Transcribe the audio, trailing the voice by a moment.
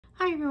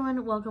Hi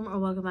everyone,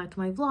 welcome back to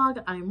my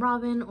vlog. I'm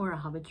Robin, or a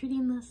Hobbit's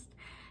reading list,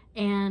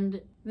 and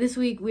this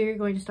week we're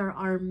going to start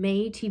our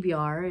May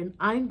TBR, and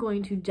I'm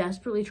going to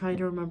desperately try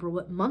to remember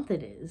what month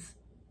it is,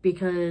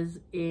 because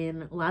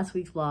in last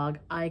week's vlog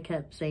I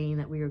kept saying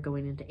that we were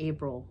going into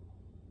April,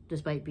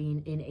 despite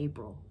being in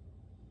April.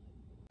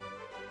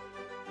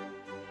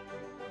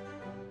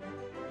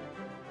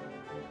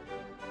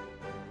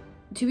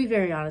 To be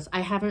very honest, I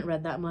haven't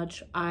read that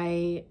much.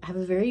 I have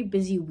a very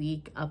busy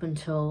week up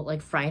until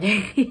like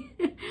Friday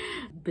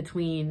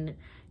between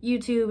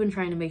YouTube and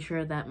trying to make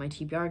sure that my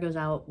TBR goes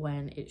out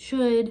when it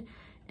should.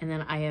 And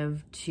then I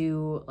have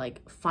two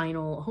like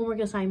final homework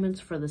assignments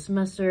for the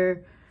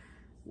semester,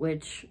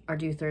 which are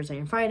due Thursday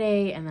and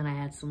Friday. And then I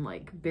had some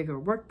like bigger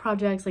work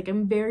projects. Like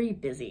I'm very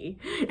busy,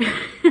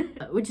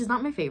 which is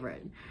not my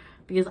favorite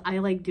because I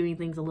like doing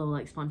things a little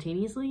like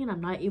spontaneously, and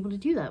I'm not able to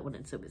do that when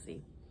it's so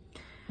busy.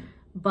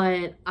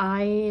 But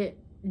I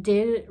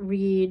did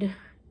read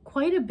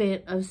quite a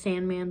bit of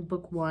Sandman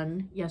book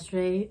 1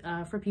 yesterday.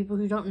 For people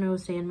who don't know,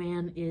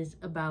 Sandman is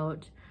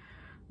about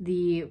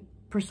the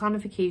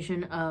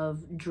personification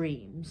of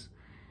dreams.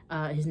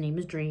 His name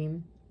is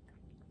Dream.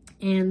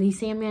 And the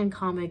Sandman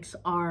comics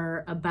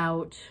are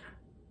about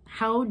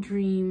how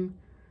Dream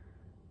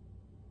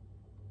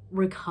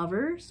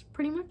recovers,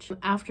 pretty much,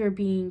 after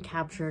being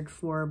captured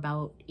for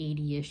about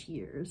 80-ish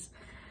years.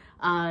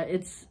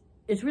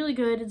 It's really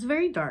good. It's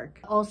very dark,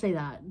 I'll say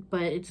that,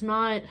 but it's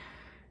not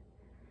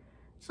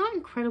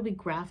incredibly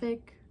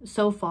graphic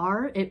so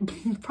far.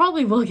 It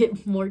probably will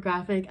get more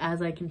graphic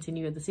as I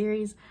continue with the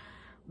series,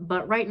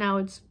 but right now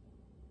it's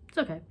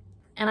okay.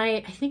 And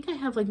I think I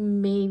have like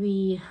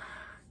maybe,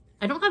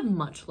 I don't have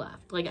much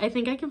left. Like I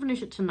think I can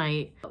finish it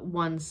tonight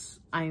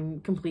once I'm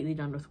completely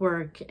done with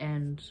work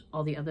and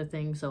all the other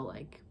things. So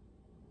like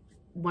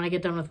when I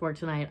get done with work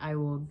tonight,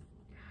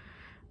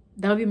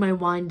 that'll be my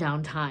wind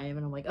down time,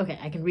 and I'm like, okay,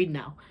 I can read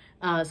now.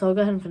 So I'll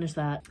go ahead and finish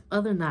that.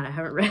 Other than that, I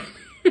haven't read.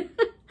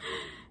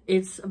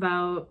 It's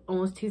about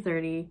almost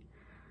 2:30,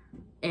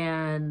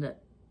 and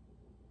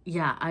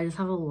yeah, I just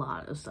have a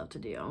lot of stuff to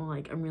do.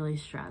 I'm really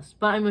stressed,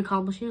 but I'm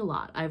accomplishing a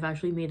lot. I've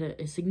actually made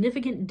a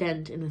significant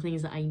dent in the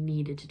things that I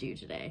needed to do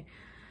today.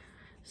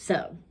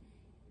 So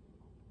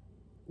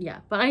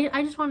yeah, but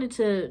I just wanted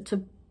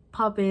to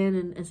pop in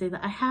and say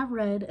that I have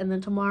read, and then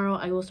tomorrow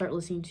I will start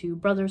listening to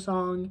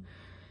Brothersong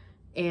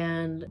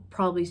and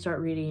probably start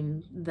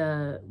reading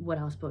the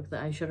Wodehouse book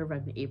that I should have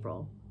read in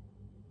April.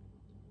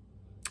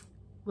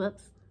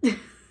 Whoops.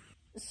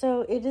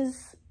 So it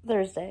is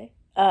Thursday.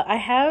 I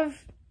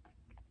have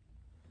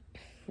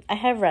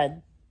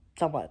read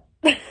somewhat.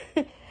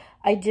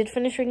 I did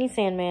finish reading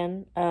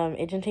Sandman.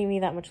 It didn't take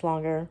me that much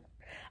longer.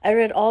 I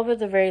read all but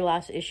the very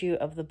last issue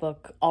of the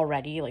book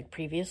already, like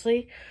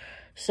previously.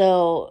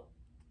 So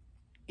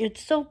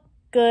it's still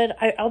good.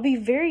 I'll be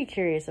very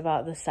curious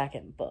about the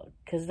second book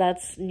because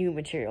that's new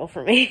material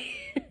for me.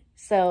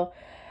 So,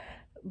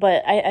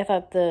 but I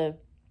thought the,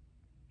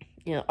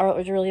 art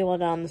was really well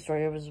done. The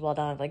story was well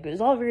done. Like it was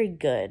all very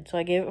good. So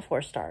I gave it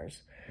 4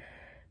 stars.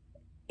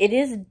 It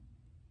is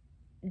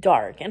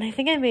dark, and I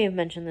think I may have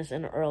mentioned this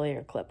in an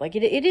earlier clip. Like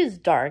it is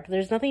dark.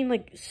 There's nothing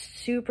like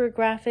super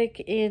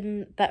graphic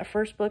in that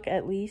first book,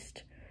 at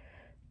least,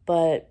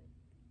 but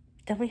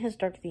definitely has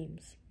dark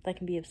themes that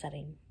can be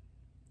upsetting.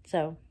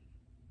 So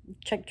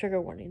check trigger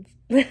warnings.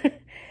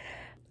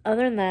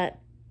 Other than that,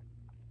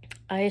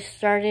 I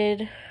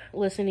started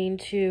listening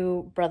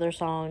to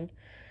Brothersong.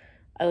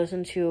 I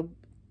listened to,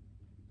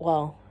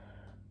 well,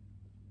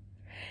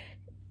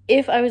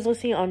 if I was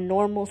listening on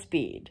normal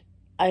speed,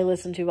 I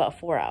listened to about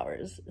 4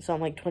 hours. So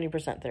I'm like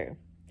 20% through.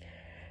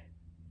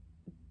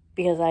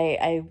 Because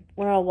I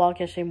went on a walk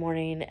yesterday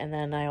morning, and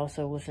then I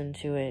also listened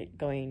to it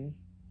going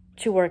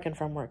to work and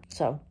from work.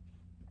 So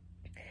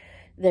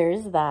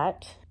there's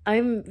that.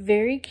 I'm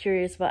very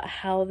curious about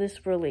how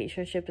this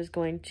relationship is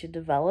going to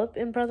develop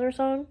in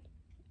Brothersong,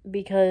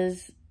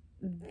 because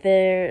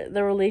the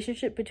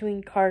relationship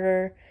between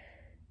Carter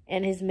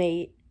and his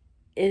mate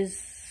is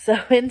so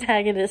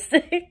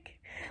antagonistic.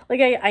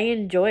 Like I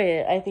enjoy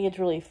it. I think it's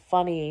really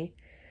funny,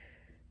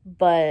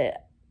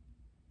 but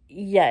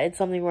yeah, it's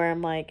something where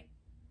I'm like,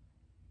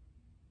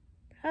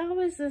 how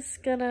is this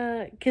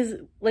gonna, because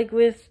like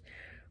with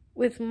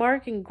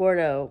Mark and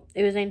Gordo,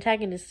 it was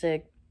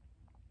antagonistic,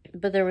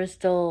 but there was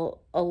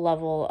still a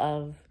level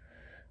of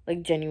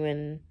like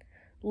genuine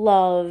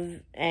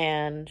love,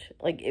 and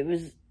like it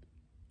was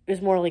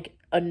more like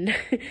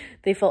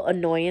they felt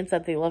annoyance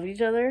that they loved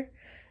each other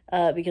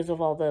because of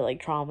all the like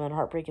trauma and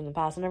heartbreak in the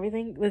past and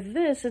everything. With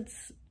this,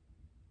 it's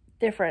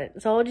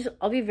different. So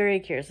I'll be very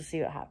curious to see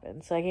what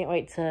happens. So I can't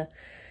wait to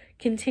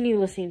continue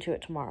listening to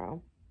it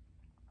tomorrow.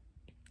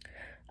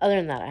 Other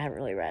than that, I haven't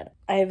really read.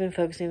 I have been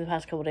focusing the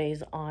past couple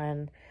days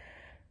on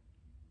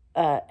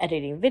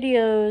editing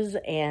videos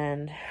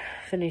and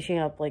finishing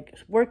up like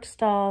work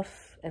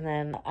stuff, and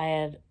then I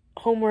had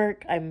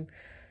homework.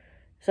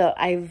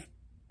 I've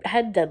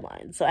had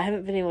deadlines, so I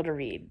haven't been able to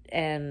read,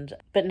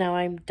 but now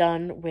I'm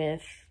done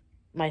with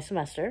my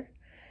semester,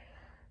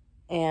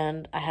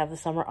 and I have the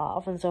summer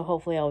off, and so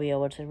hopefully I'll be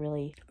able to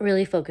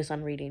really focus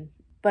on reading.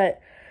 But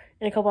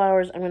in a couple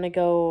hours, I'm going to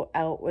go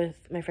out with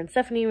my friend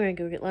Stephanie. We're going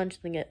to go get lunch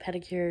and then get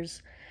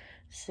pedicures.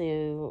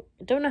 So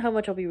I don't know how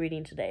much I'll be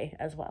reading today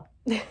as well.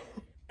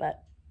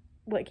 But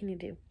what can you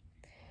do?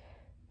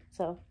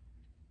 So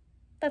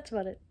that's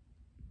about it.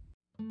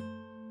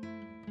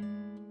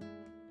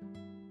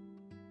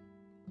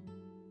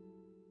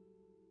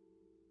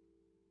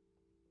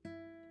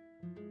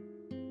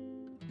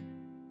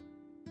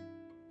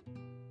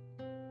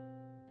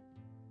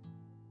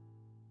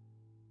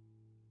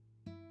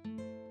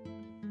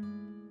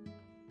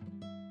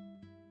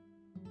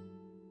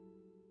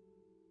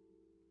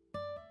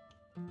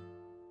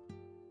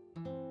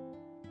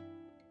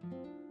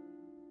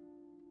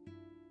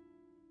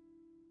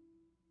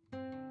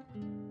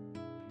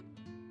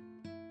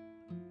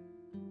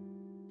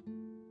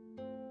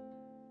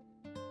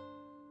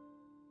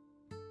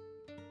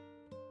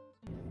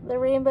 The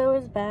rainbow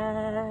is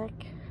back.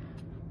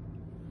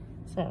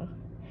 So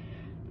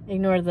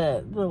ignore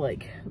the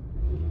like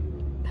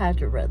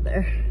patch of red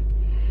there.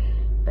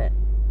 But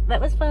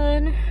that was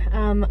fun.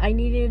 I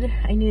needed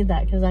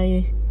that because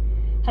I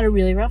had a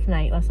really rough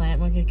night last night. I'm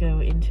not gonna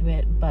go into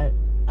it, but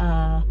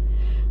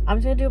I'm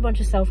just gonna do a bunch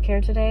of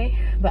self-care today.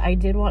 But I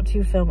did want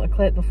to film a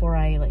clip before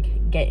I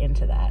like get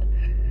into that.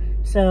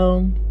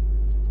 So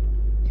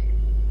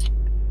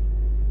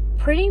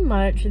pretty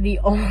much the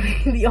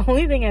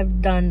only thing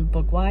I've done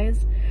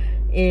book-wise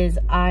is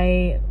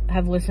I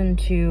have listened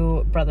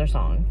to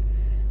Brothersong.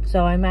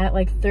 So I'm at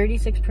like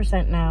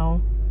 36%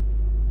 now.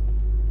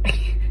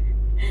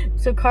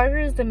 So Carter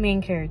is the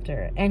main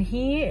character, and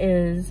he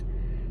is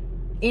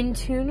in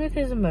tune with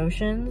his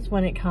emotions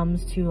when it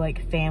comes to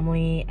like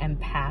family and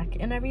pack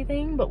and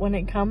everything, but when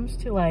it comes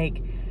to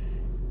like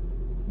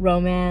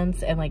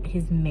romance and like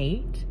his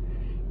mate,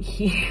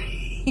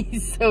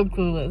 he's so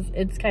clueless.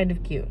 It's kind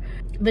of cute.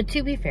 But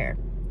to be fair,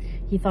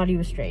 he thought he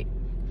was straight,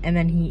 and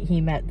then he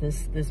met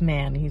this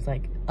man. He's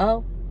like,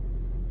 oh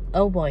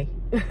boy.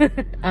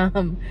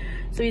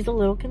 So he's a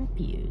little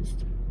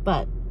confused.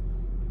 But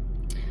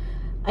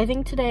I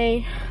think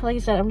today, like I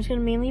said, I'm just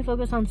gonna mainly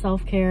focus on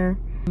self-care.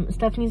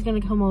 Stephanie's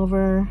gonna come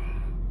over,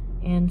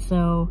 and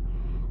so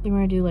I think we're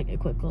gonna do like a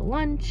quick little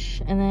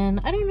lunch, and then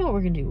I don't know what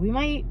we're gonna do. We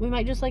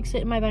might just like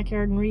sit in my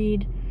backyard and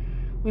read.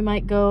 We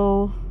might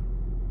go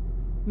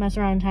mess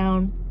around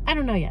town. I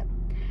don't know yet.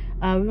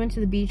 We went to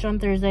the beach on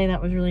Thursday.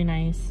 That was really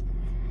nice.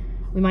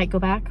 We might go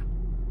back.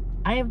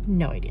 I have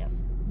no idea.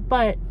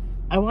 But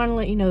I want to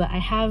let you know that I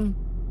have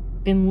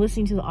been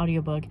listening to the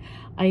audiobook.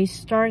 I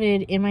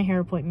started in my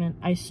hair appointment.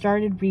 I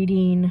started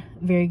reading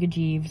Very Good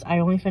Jeeves. I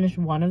only finished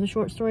one of the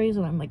short stories,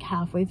 and I'm like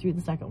halfway through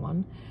the second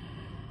one.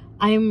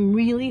 I'm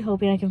really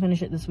hoping I can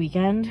finish it this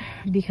weekend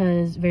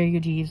because Very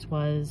Good Jeeves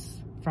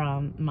was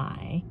from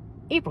my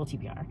April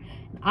TBR.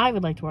 And I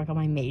would like to work on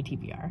my May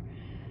TBR.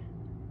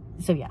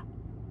 So yeah.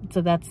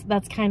 So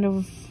that's kind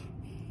of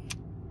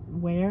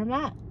where I'm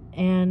at.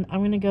 And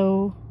I'm gonna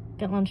go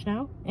get lunch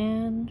now,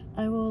 and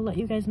I will let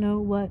you guys know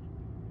what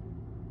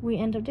we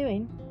end up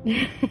doing.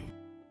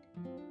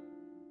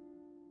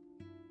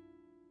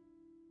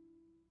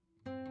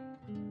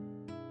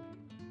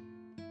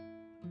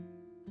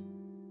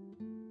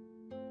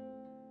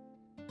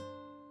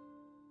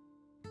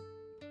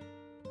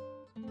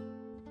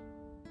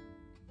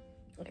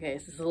 Okay,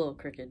 this is a little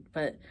crooked,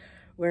 but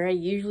where I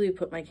usually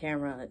put my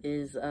camera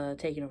is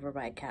taken over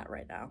by a cat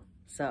right now.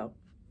 So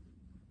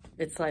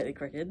it's slightly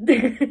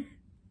crooked.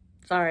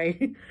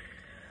 Sorry.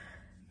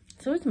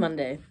 So it's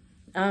Monday.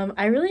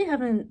 I really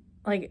haven't,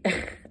 like,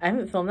 I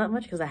haven't filmed that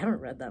much because I haven't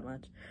read that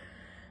much.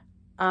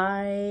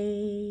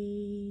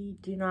 I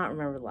do not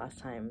remember the last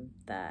time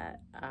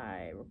that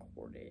I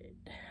recorded.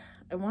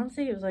 I want to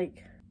say it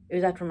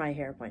was after my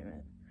hair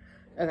appointment.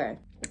 Okay.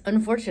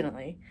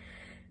 Unfortunately,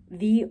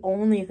 the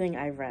only thing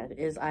I've read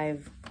is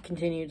I've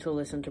continued to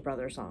listen to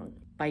Brothersong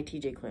by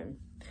TJ Klune.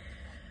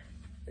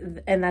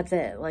 And that's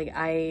it. Like,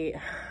 I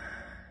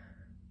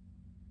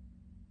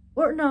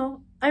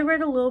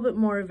read a little bit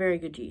more of Very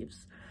Good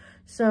Jeeves.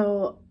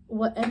 So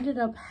what ended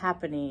up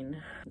happening,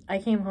 I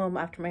came home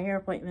after my hair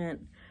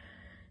appointment,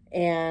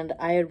 and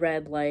I had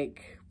read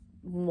like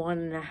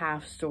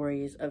 1.5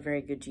 stories of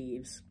Very Good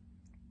Jeeves.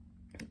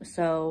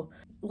 So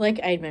like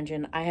I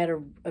mentioned, I had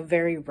a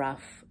very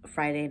rough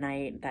Friday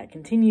night that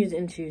continues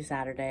into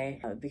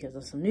Saturday because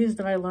of some news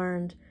that I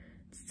learned.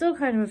 It's still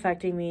kind of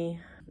affecting me,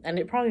 and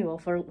it probably will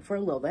for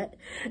a little bit.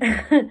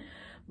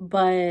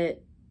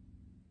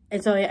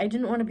 And so I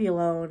didn't want to be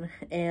alone,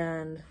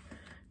 and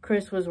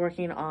Chris was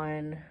working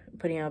on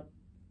putting up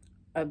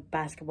a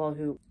basketball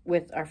hoop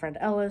with our friend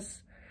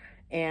Ellis,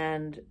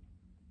 and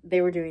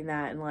they were doing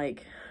that, and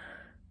like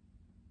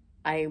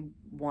I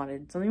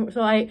wanted something,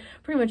 so I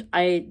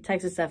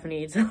texted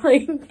Stephanie to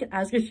like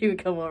ask if she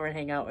would come over and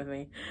hang out with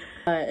me,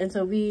 and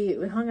so we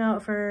hung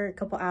out for a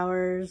couple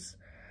hours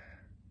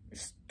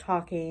just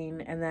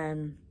talking, and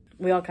then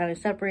we all kind of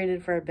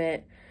separated for a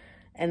bit,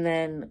 and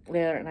then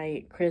later at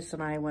night Chris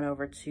and I went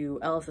over to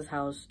Ellis's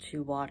house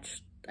to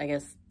watch, I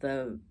guess,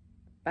 the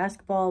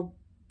basketball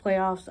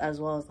playoffs as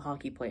well as the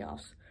hockey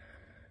playoffs.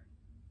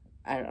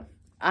 I don't know.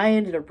 I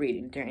ended up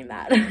reading during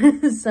that.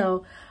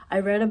 So I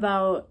read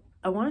about,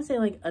 I want to say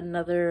like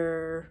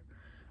another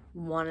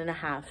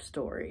 1.5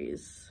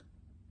 stories.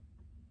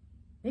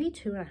 Maybe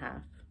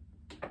 2.5.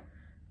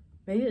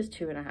 Maybe it was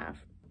 2.5.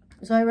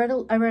 So I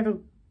read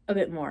a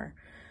bit more.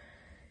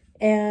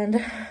 And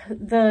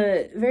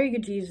the Very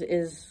Good Jeeves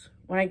is,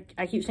 when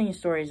I keep saying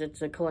stories,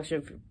 it's a collection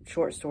of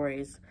short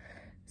stories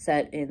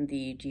set in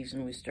the Jeeves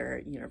and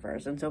Wooster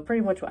universe. And so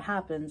pretty much what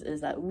happens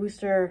is that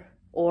Wooster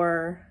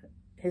or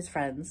his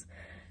friends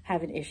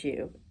have an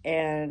issue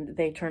and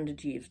they turn to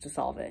Jeeves to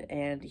solve it.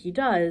 And he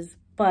does,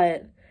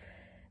 but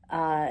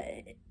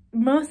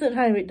most of the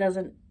time it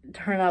doesn't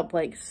turn up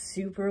like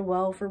super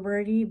well for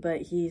Birdie,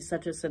 but he's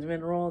such a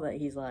cinnamon roll that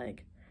he's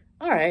like,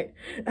 all right,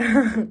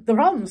 the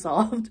problem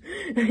solved,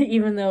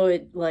 even though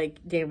it like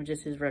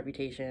damages his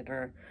reputation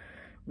or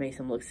makes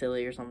him look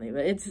silly or something.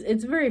 But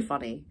it's very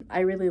funny.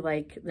 I really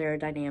like their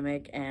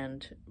dynamic,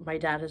 and my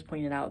dad has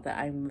pointed out that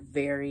I'm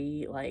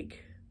very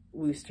like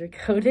Wooster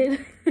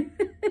coded.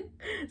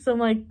 So I'm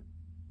like,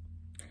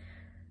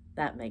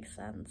 that makes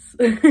sense.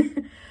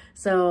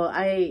 So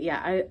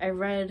I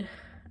read,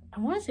 I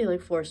want to say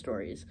like 4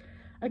 stories.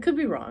 I could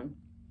be wrong,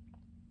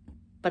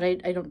 but I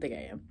don't think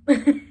I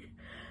am.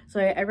 So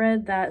I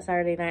read that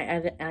Saturday night,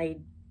 and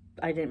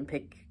I didn't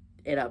pick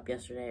it up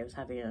yesterday. I was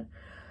having a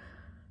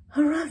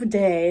rough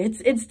day.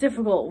 It's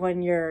difficult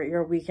when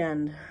your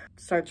weekend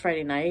starts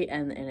Friday night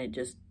and it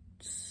just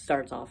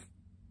starts off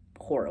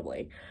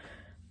horribly.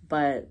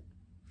 But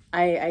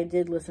I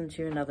did listen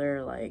to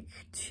another like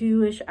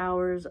 2-ish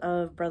hours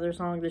of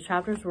Brothersong. The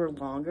chapters were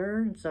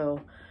longer,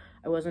 so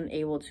I wasn't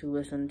able to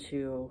listen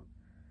to,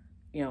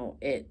 you know,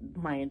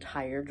 my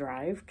entire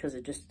drive because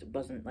it just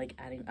wasn't like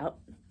adding up.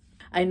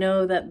 I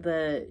know that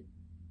the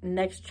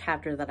next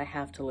chapter that I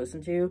have to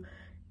listen to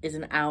is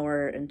 1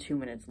 hour and 2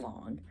 minutes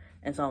long.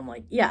 And so I'm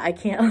like, yeah, I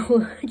can't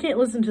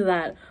listen to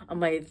that on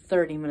my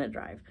 30-minute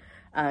drive.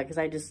 Because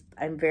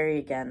I'm very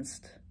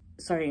against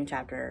starting a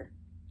chapter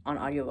on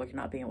audiobook and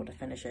not being able to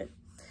finish it.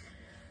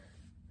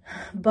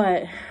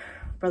 But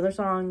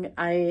Brothersong,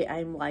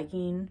 I'm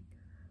liking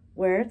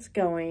where it's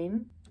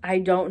going. I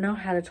don't know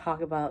how to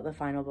talk about the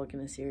final book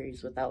in the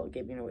series without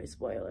giving away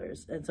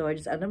spoilers. And so I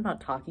just end up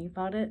not talking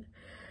about it,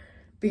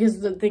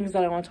 because the things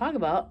that I want to talk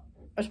about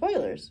are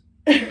spoilers.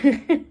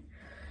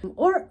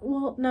 Or,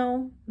 well,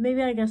 no,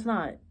 maybe I guess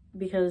not.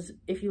 Because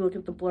if you look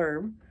at the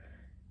blurb,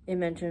 it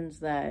mentions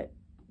that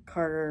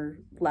Carter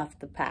left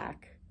the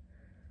pack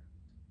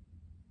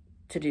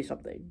to do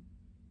something.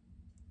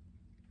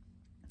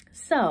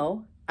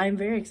 So, I'm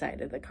very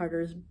excited that Carter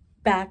is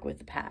back with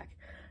the pack.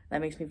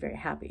 That makes me very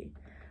happy.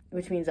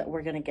 Which means that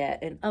we're going to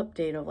get an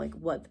update of like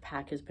what the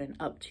pack has been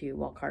up to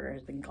while Carter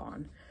has been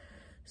gone.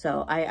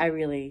 So, I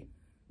really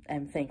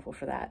am thankful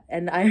for that.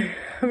 And I'm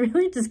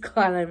really just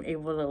glad I'm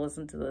able to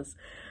listen to this,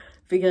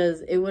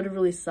 because it would have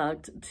really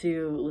sucked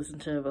to listen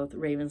to both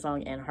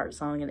Ravensong and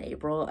Heartsong in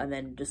April and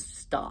then just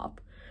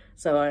stop.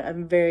 So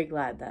I'm very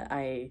glad that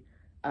I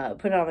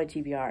put it on my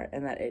TBR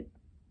and that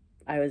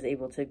I was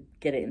able to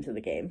get it into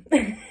the game,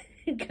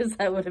 because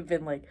that would have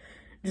been like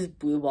just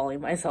blue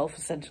balling myself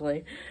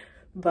essentially.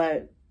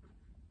 But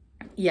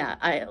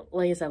yeah,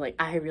 like I said, like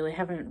I really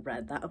haven't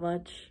read that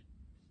much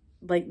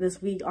like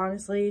this week,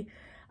 honestly.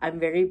 I'm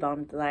very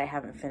bummed that I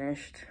haven't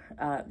finished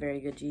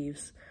Very Good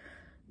Jeeves,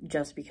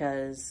 just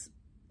because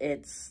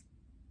it's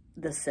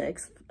the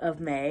 6th of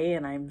May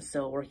and I'm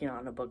still working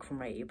on a book for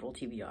my April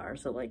TBR,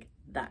 so like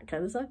that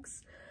kind of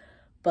sucks.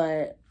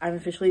 But I'm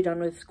officially done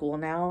with school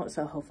now,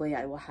 so hopefully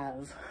I will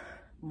have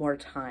more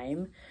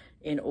time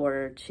in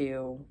order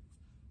to,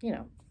 you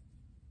know,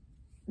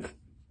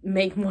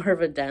 make more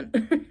of a dent.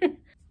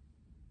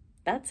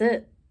 That's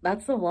it.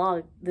 That's the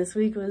vlog. This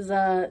week was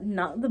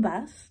not the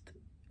best,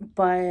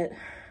 but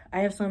I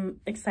have some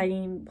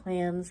exciting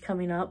plans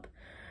coming up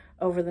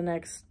over the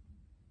next,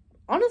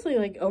 honestly,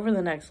 like over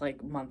the next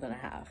like month and a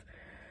half.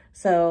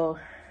 So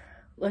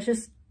let's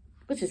just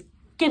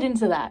get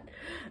into that.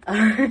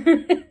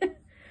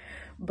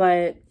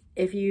 But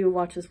if you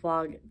watch this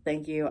vlog,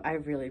 thank you. I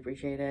really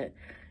appreciate it.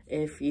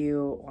 If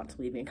you want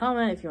to leave me a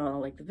comment, if you want to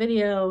like the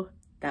video,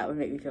 that would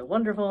make me feel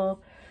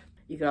wonderful.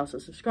 You could also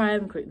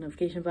subscribe and click the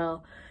notification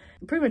bell.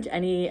 Pretty much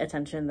any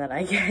attention that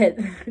I get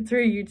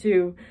through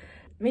YouTube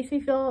makes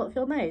me feel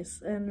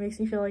nice, and makes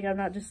me feel like I'm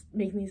not just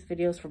making these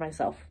videos for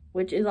myself,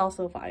 which is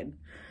also fine.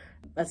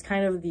 That's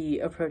kind of the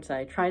approach that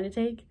I try to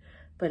take,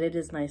 but it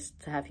is nice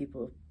to have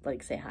people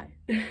like say hi.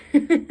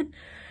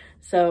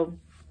 So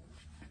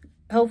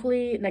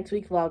hopefully next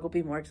week's vlog will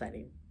be more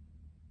exciting.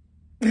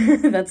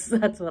 that's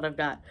what I've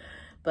got.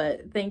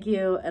 But thank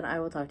you, and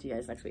I will talk to you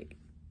guys next week.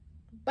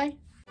 Bye.